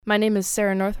My name is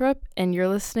Sarah Northrup, and you're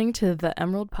listening to the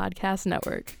Emerald Podcast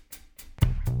Network.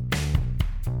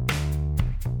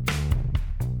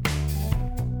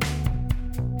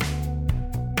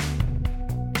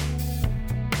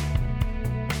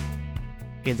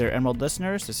 Hey there, Emerald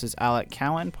listeners. This is Alec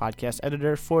Cowan, podcast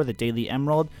editor for the Daily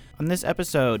Emerald. On this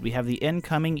episode, we have the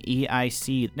incoming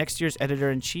EIC. Next year's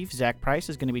editor-in-chief, Zach Price,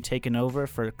 is going to be taken over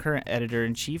for current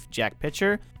editor-in-chief, Jack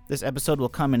Pitcher. This episode will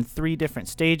come in 3 different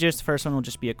stages. The first one will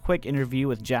just be a quick interview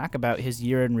with Jack about his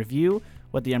year in review,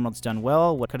 what the Emerald's done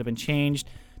well, what could have been changed.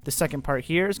 The second part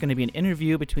here is going to be an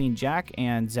interview between Jack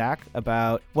and Zach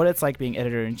about what it's like being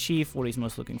editor-in-chief, what he's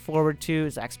most looking forward to,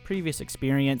 Zach's previous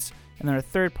experience. And then our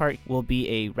third part will be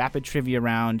a rapid trivia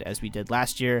round, as we did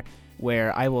last year,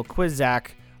 where I will quiz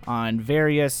Zach on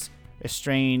various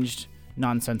estranged,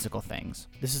 nonsensical things.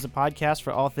 This is a podcast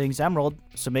for all things Emerald,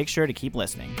 so make sure to keep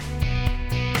listening.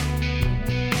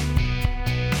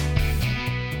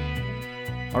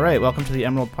 All right, welcome to the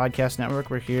Emerald Podcast Network.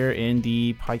 We're here in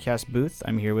the podcast booth.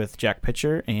 I'm here with Jack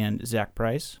Pitcher and Zach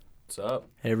Price. What's up?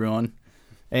 Hey, everyone.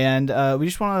 And we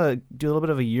just want to do a little bit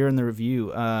of a year in the review.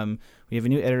 We have a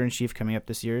new editor-in-chief coming up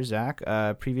this year, Zach.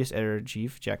 Previous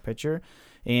editor-in-chief, Jack Pitcher.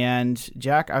 And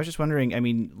Jack, I was just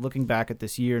wondering, looking back at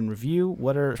this year in review,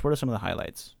 what are some of the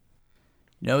highlights?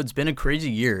 It's been a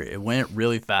crazy year. It went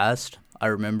really fast. I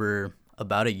remember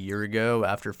about a year ago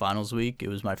after finals week, it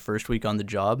was my first week on the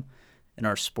job, and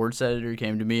our sports editor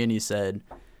came to me and he said,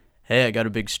 "Hey, I got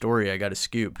a big story. I got a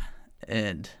scoop."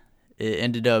 And it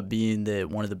ended up being that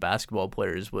one of the basketball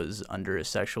players was under a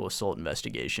sexual assault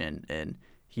investigation, and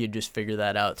he had just figured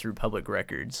that out through public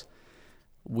records.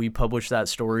 We published that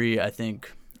story, I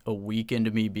think, a week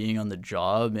into me being on the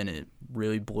job, and it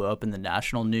really blew up in the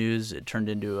national news. It turned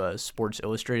into a Sports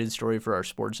Illustrated story for our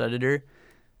sports editor,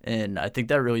 and I think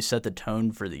that really set the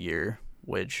tone for the year,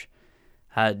 which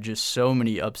had just so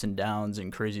many ups and downs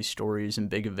and crazy stories and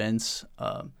big events.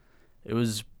 It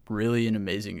was really an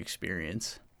amazing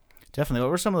experience. Definitely. What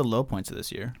were some of the low points of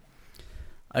this year?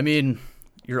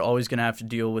 You're always going to have to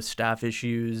deal with staff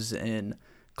issues and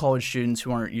college students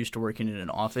who aren't used to working in an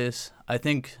office. I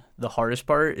think the hardest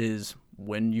part is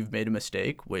when you've made a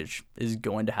mistake, which is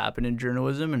going to happen in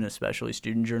journalism and especially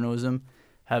student journalism,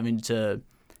 having to,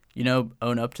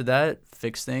 own up to that,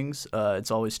 fix things. It's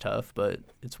always tough, but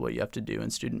it's what you have to do in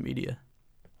student media.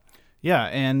 Yeah,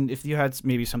 and if you had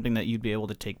maybe something that you'd be able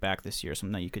to take back this year,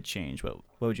 something that you could change, what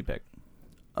would you pick?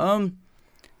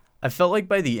 I felt like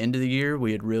by the end of the year,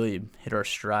 we had really hit our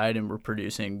stride and were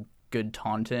producing good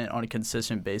content on a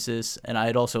consistent basis. And I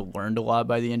had also learned a lot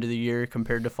by the end of the year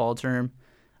compared to fall term.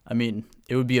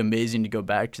 It would be amazing to go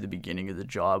back to the beginning of the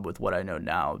job with what I know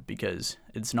now, because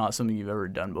it's not something you've ever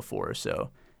done before. So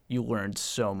you learned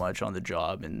so much on the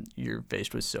job and you're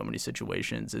faced with so many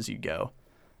situations as you go.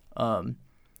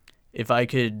 If I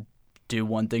could do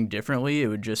one thing differently, it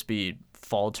would just be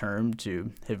fall term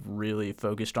to have really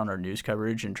focused on our news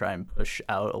coverage and try and push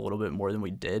out a little bit more than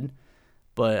we did.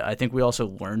 But I think we also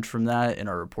learned from that, and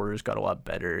our reporters got a lot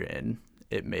better, and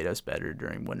it made us better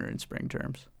during winter and spring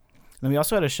terms. And we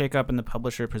also had a shake-up in the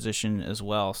publisher position as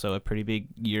well, so a pretty big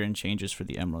year in changes for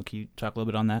the Emerald. Can you talk a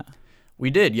little bit on that? We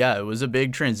did, yeah. It was a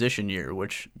big transition year,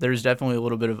 which there's definitely a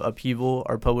little bit of upheaval.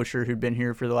 Our publisher, who'd been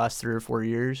here for the last 3 or 4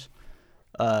 years,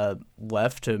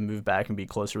 left to move back and be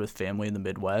closer with family in the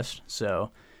Midwest.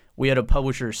 So we had a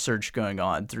publisher search going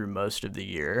on through most of the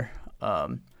year.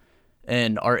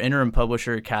 And our interim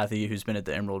publisher, Kathy, who's been at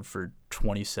the Emerald for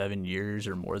 27 years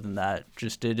or more than that,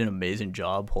 just did an amazing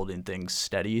job holding things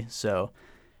steady. So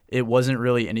it wasn't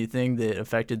really anything that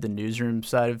affected the newsroom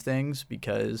side of things,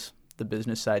 because the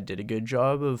business side did a good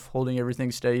job of holding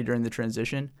everything steady during the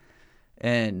transition.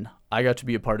 And I got to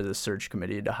be a part of the search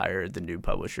committee to hire the new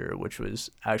publisher, which was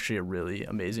actually a really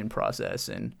amazing process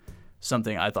and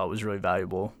something I thought was really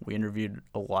valuable. We interviewed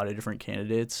a lot of different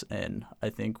candidates, and I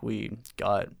think we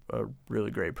got a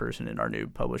really great person in our new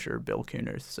publisher, Bill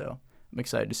Kunerth. So I'm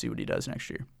excited to see what he does next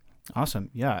year. Awesome.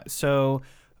 Yeah. So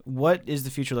what is the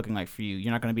future looking like for you?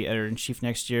 You're not going to be editor-in-chief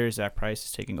next year. Zach Price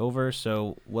is taking over.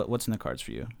 So what's in the cards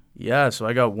for you? Yeah, so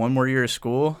I got 1 more year of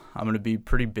school. I'm going to be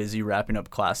pretty busy wrapping up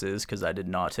classes because I did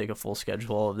not take a full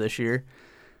schedule of this year.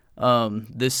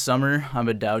 This summer, I'm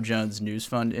a Dow Jones News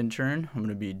Fund intern. I'm going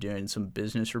to be doing some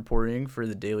business reporting for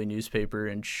the daily newspaper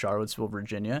in Charlottesville,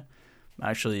 Virginia. I'm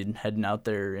actually heading out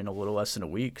there in a little less than a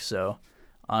week, so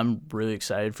I'm really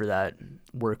excited for that.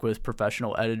 Work with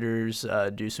professional editors,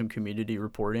 do some community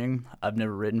reporting. I've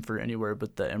never written for anywhere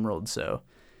but the Emerald, so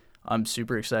I'm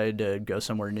super excited to go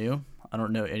somewhere new. I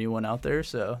don't know anyone out there,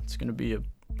 so it's going to be a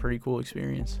pretty cool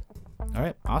experience. All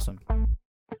right, awesome.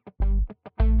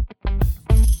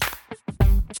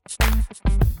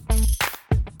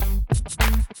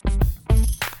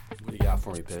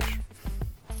 for me, Pitch.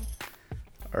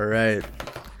 All right.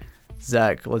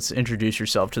 Zach, let's introduce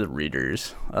yourself to the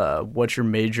readers. What's your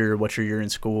major? What's your year in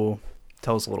school?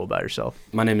 Tell us a little about yourself.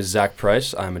 My name is Zach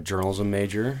Price. I'm a journalism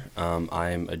major.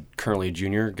 I'm currently a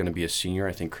junior, going to be a senior,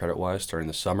 I think, credit-wise, starting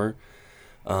the summer.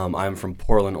 I'm from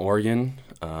Portland, Oregon,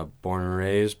 born and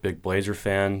raised, big Blazer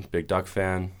fan, big Duck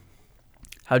fan.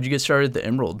 How'd you get started at the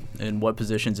Emerald, and what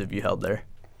positions have you held there?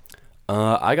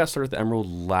 I got started at the Emerald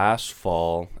last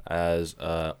fall as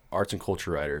an arts and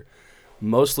culture writer,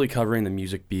 mostly covering the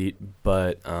music beat,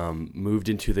 but moved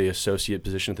into the associate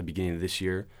position at the beginning of this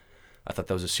year. I thought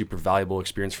that was a super valuable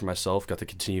experience for myself. Got to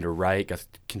continue to write, got to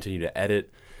continue to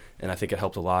edit, and I think it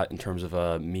helped a lot in terms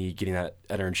of me getting that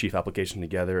editor-in-chief application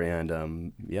together,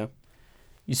 and yeah.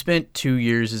 You spent 2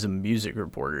 years as a music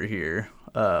reporter here.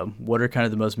 What are kind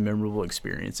of the most memorable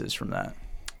experiences from that?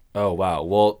 Oh, wow.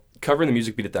 Well, covering the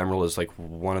music beat at the Emerald is like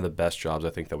one of the best jobs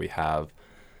I think that we have.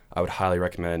 I would highly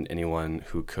recommend anyone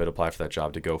who could apply for that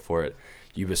job to go for it.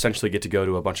 You essentially get to go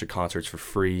to a bunch of concerts for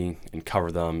free and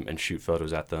cover them and shoot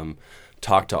photos at them,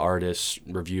 talk to artists,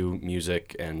 review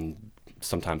music, and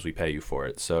sometimes we pay you for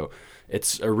it. So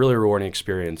it's a really rewarding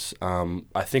experience.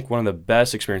 I think one of the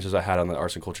best experiences I had on the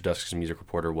arts and culture desk as a music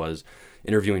reporter was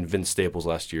interviewing Vince Staples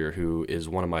last year, who is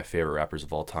one of my favorite rappers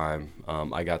of all time.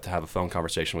 I got to have a phone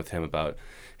conversation with him about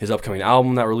his upcoming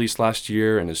album that released last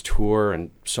year and his tour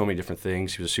and so many different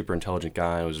things. He was a super intelligent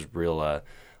guy. It was a real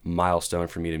milestone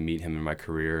for me to meet him in my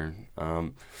career.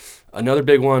 Another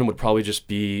big one would probably just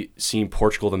be seeing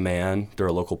Portugal the Man. They're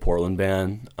a local Portland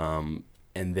band,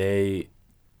 and they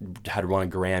had won a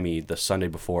Grammy the Sunday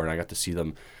before, and I got to see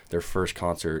them their first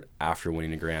concert after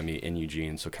winning a Grammy in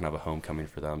Eugene, so kind of a homecoming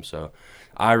for them. So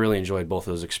I really enjoyed both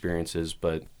of those experiences,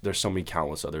 but there's so many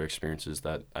countless other experiences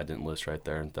that I didn't list right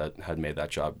there that had made that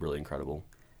job really incredible.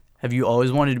 Have you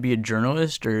always wanted to be a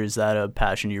journalist, or is that a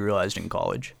passion you realized in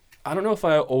college? I don't know if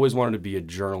I always wanted to be a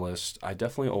journalist. I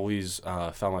definitely always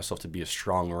found myself to be a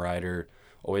strong writer,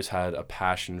 always had a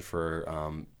passion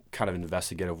for kind of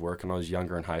investigative work. When I was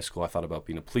younger in high school, I thought about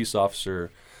being a police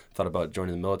officer, thought about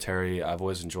joining the military. I've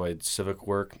always enjoyed civic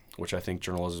work, which I think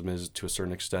journalism is to a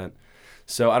certain extent.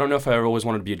 So I don't know if I ever always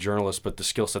wanted to be a journalist, but the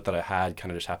skill set that I had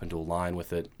kind of just happened to align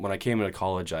with it. When I came into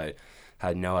college, I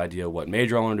had no idea what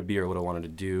major I wanted to be or what I wanted to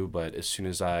do, but as soon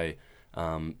as I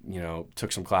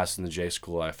took some classes in the J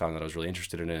school, I found that I was really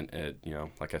interested in it. It,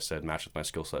 like I said, matched with my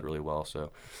skill set really well.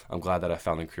 So I'm glad that I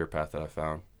found the career path that I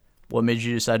found. What made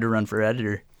you decide to run for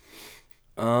editor?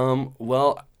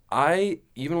 Well,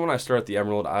 even when I started at the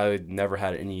Emerald, I never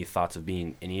had any thoughts of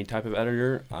being any type of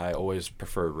editor. I always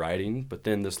preferred writing, but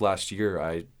then this last year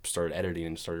I started editing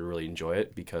and started to really enjoy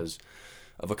it because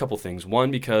of a couple things. One,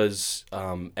 because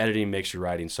editing makes your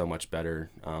writing so much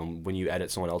better. When you edit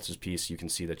someone else's piece, you can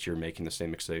see that you're making the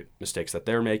same mistakes that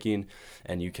they're making,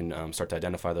 and you can start to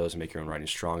identify those and make your own writing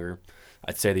stronger.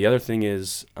 I'd say the other thing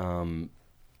is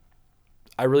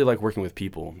I really like working with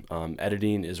people.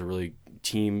 Editing is a really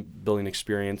team-building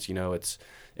experience.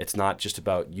 It's not just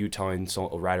about you telling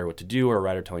a writer what to do or a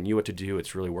writer telling you what to do.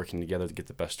 It's really working together to get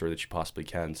the best story that you possibly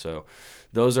can. So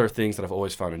those are things that I've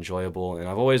always found enjoyable, and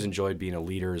I've always enjoyed being a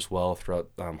leader as well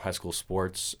throughout high school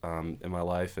sports in my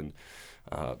life and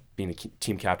being a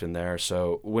team captain there.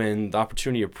 So when the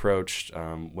opportunity approached,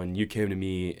 when you came to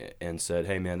me and said,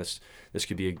 hey, man, this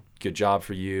could be a good job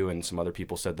for you, and some other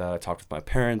people said that, I talked with my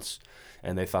parents,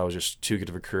 and they thought it was just too good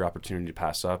of a career opportunity to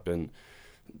pass up. And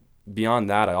beyond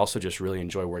that, I also just really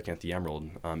enjoy working at the Emerald.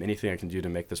 Anything I can do to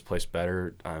make this place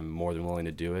better, I'm more than willing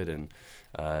to do it. And,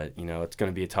 it's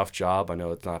going to be a tough job. I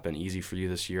know it's not been easy for you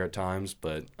this year at times,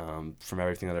 but from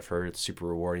everything that I've heard, it's super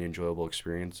rewarding, enjoyable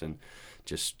experience, and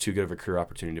just too good of a career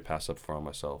opportunity to pass up for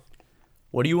myself.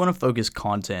 What do you want to focus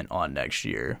content on next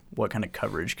year? What kind of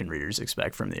coverage can readers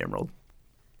expect from the Emerald?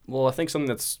 Well, I think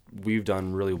something we've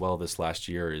done really well this last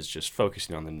year is just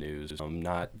focusing on the news.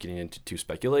 Not getting into too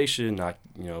speculation, not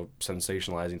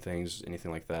sensationalizing things,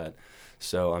 anything like that.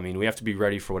 So, we have to be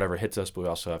ready for whatever hits us, but we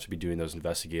also have to be doing those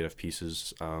investigative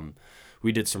pieces.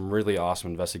 We did some really awesome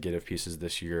investigative pieces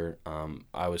this year.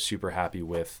 I was super happy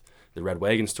with the Red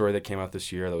Wagon story that came out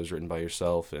this year that was written by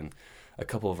yourself and a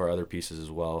couple of our other pieces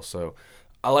as well. So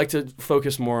I like to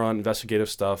focus more on investigative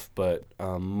stuff, but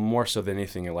more so than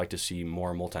anything, I like to see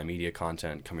more multimedia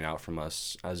content coming out from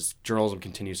us as journalism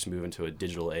continues to move into a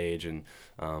digital age and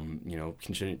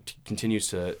continues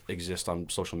to exist on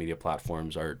social media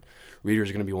platforms. Our readers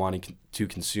are going to be wanting to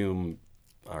consume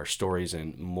our stories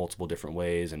in multiple different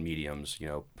ways and mediums.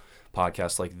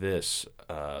 Podcasts like this,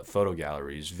 photo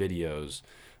galleries, videos.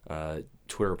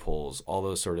 Twitter polls, all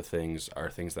those sort of things are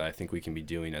things that I think we can be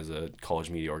doing as a college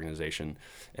media organization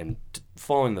and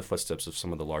following the footsteps of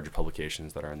some of the larger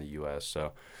publications that are in the U.S.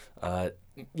 So,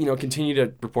 continue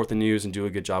to report the news and do a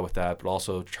good job with that, but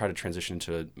also try to transition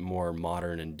to more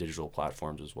modern and digital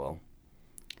platforms as well.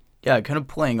 Yeah, kind of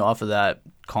playing off of that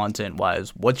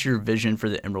content-wise, what's your vision for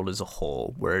the Emerald as a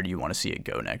whole? Where do you want to see it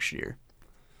go next year?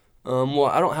 Well,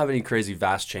 I don't have any crazy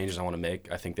vast changes I want to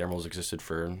make. I think the Emerald's existed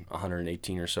for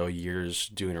 118 or so years,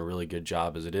 doing a really good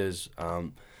job as it is.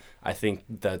 I think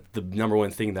that the number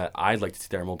one thing that I'd like to see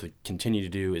the Emerald to continue to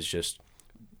do is just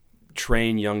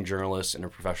train young journalists in a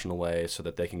professional way so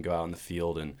that they can go out in the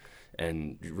field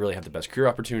and really have the best career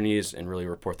opportunities and really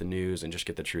report the news and just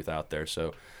get the truth out there.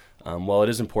 So while it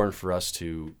is important for us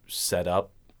to set up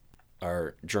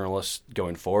our journalists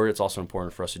going forward, it's also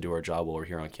important for us to do our job while we're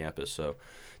here on campus. So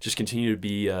just continue to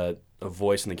be a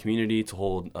voice in the community, to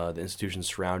hold the institutions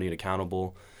surrounding it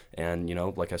accountable, and,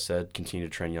 like I said, continue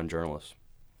to train young journalists.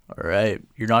 All right.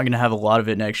 You're not going to have a lot of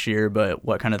it next year, but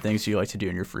what kind of things do you like to do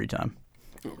in your free time?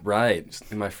 Right.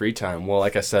 In my free time. Well,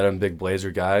 like I said, I'm a big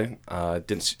Blazer guy.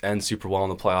 Didn't end super well in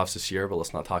the playoffs this year, but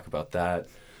let's not talk about that.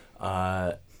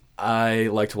 I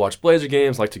like to watch Blazer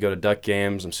games, like to go to Duck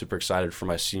games. I'm super excited for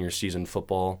my senior season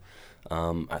football.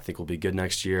 I think we'll be good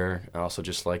next year. I also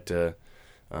just like to,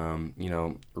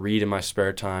 read in my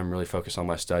spare time, really focus on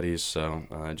my studies.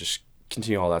 So just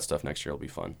continue all that stuff next year. It'll be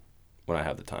fun when I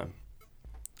have the time.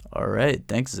 All right.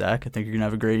 Thanks, Zach. I think you're going to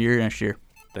have a great year next year.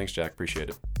 Thanks, Jack. Appreciate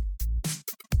it.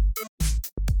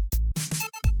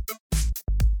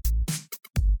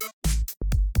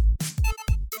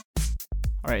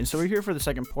 All right, and so we're here for the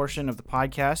second portion of the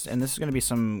podcast, and this is going to be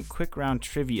some quick round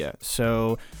trivia.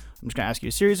 So I'm just going to ask you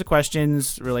a series of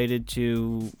questions related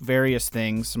to various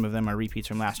things. Some of them are repeats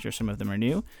from last year, some of them are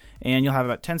new, and you'll have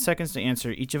about 10 seconds to answer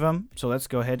each of them. So let's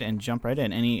go ahead and jump right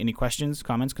in. Any questions,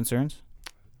 comments, concerns?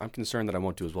 I'm concerned that I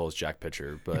won't do as well as Jack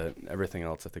Pitcher, but everything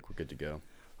else, I think we're good to go.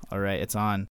 All right, it's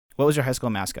on. What was your high school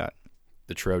mascot?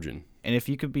 The Trojan. And if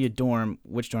you could be a dorm,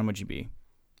 which dorm would you be?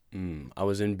 I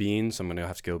was in Bean, so I'm going to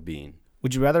have to go Bean.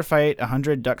 Would you rather fight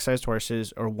 100 duck-sized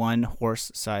horses or one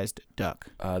horse-sized duck?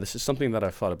 This is something that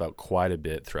I've thought about quite a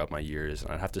bit throughout my years,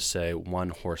 and I'd have to say one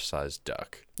horse-sized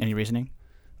duck. Any reasoning?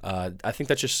 I think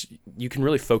that's just, you can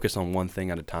really focus on one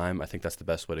thing at a time. I think that's the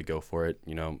best way to go for it.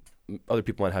 Other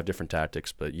people might have different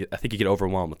tactics, but I think you get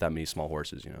overwhelmed with that many small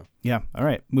horses, Yeah, all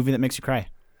right. Movie that makes you cry?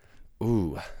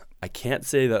 Ooh, I can't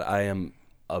say that I am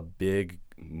a big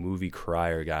movie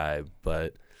crier guy,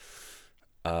 but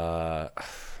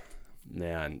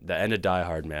man, the end of Die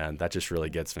Hard, man, that just really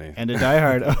gets me. End of Die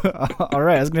Hard. All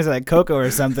right, I was going to say like Coco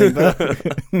or something, but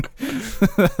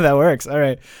that works. All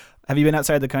right. Have you been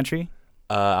outside the country?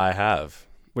 I have.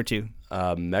 Where to?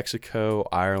 Mexico,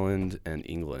 Ireland, and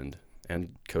England,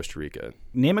 and Costa Rica.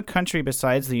 Name a country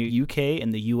besides the UK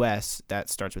and the US that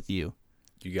starts with U.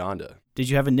 Uganda. Did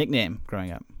you have a nickname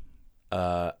growing up?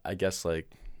 I guess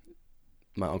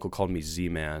my uncle called me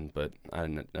Z-Man, but I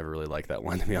never really liked that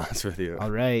one, to be honest with you.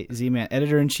 All right, Z-Man,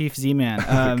 Editor-in-Chief Z-Man.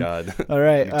 Oh, God. All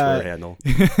right. Twitter handle.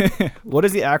 What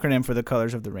is the acronym for the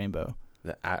colors of the rainbow?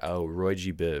 Roy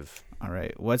G. Biv. All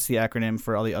right. What's the acronym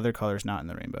for all the other colors not in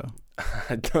the rainbow?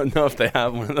 I don't know if they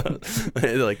have one of those.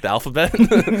 Like the alphabet?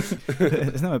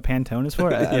 Isn't that what Pantone is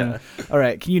for? I don't know. All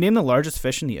right. Can you name the largest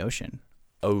fish in the ocean?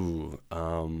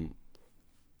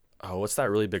 What's that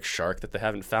really big shark that they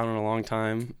haven't found in a long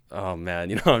time? Oh, man,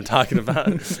 you know what I'm talking about?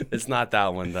 It's not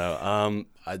that one, though.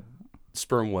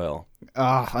 Sperm whale.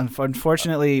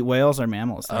 Unfortunately, whales are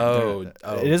mammals.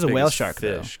 It is a whale shark,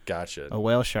 fish. Though. Gotcha. A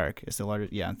whale shark is the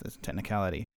largest. Yeah, the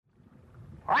technicality.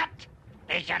 What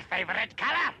is your favorite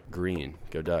color? Green.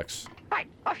 Go Ducks. Right,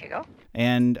 off you go.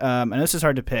 And this is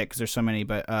hard to pick because there's so many,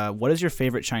 but what is your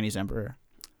favorite Chinese emperor?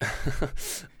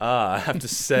 I have to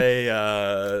say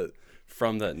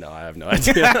no, I have no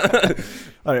idea.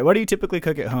 All right, what do you typically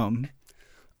cook at home?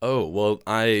 Oh, well,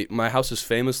 my house is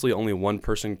famously only one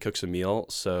person cooks a meal,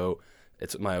 so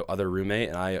it's my other roommate,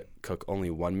 and I cook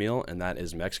only one meal, and that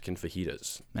is Mexican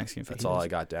fajitas. That's all I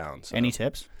got down. So. Any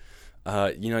tips?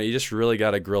 You just really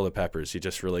got to grill the peppers. You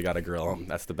just really got to grill them.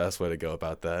 That's the best way to go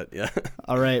about that. Yeah.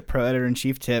 All right, pro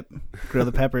editor-in-chief tip, grill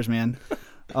the peppers, man.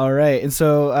 All right, and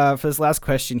so for this last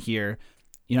question here,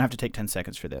 you don't have to take 10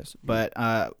 seconds for this, but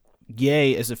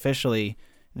Yay is officially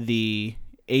the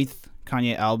 8th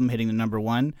Kanye album hitting the number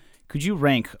 1. Could you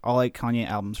rank all 8 Kanye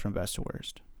albums from best to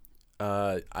worst?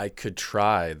 I could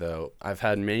try, though. I've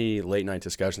had many late-night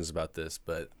discussions about this,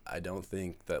 but I don't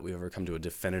think that we've ever come to a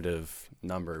definitive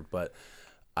number. But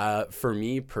for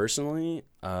me personally,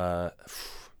 I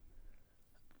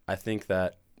think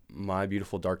that My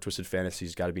Beautiful Dark Twisted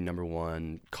Fantasy's got to be number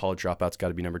 1. College Dropout's got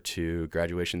to be number 2.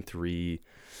 Graduation 3.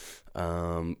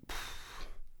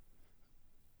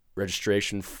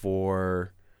 Registration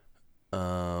 4.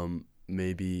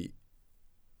 Maybe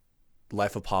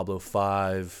Life of Pablo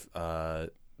 5.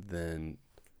 Then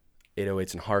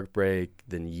 808s and Heartbreak.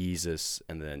 Then Yeezus,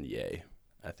 and then Yay.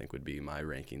 I think would be my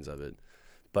rankings of it.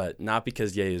 But not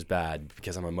because Yay is bad,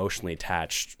 because I'm very emotionally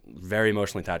attached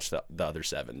to the other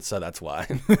 7. So that's why.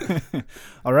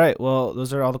 All right. Well,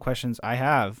 those are all the questions I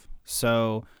have.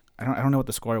 So I don't know what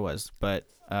the score was, but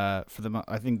I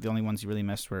think the only ones you really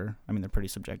missed were, I mean, they're pretty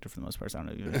subjective for the most part. So I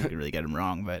don't know if you really get them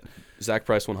wrong, but Zach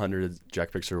Price 100,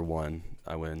 Jack Pixer 1.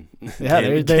 I win. Yeah,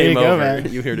 there you go, over. man.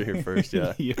 You heard it here first.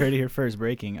 Yeah. You heard it here first.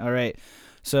 Breaking. All right.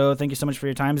 So thank you so much for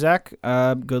your time, Zach.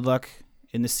 Good luck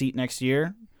in the seat next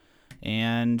year.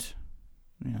 And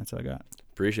yeah, that's all I got.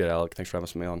 Appreciate it, Alec. Thanks for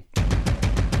having me on.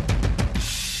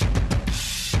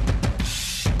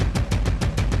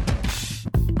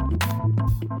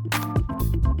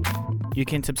 You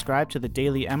can subscribe to the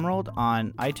Daily Emerald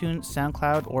on iTunes,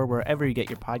 SoundCloud, or wherever you get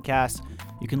your podcasts.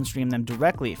 You can stream them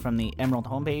directly from the Emerald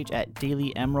homepage at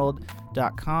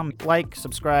dailyemerald.com. Like,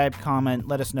 subscribe, comment,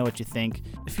 let us know what you think.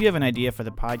 If you have an idea for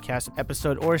the podcast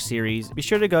episode or series, be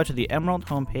sure to go to the Emerald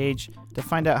homepage to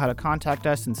find out how to contact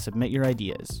us and submit your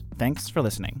ideas. Thanks for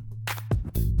listening.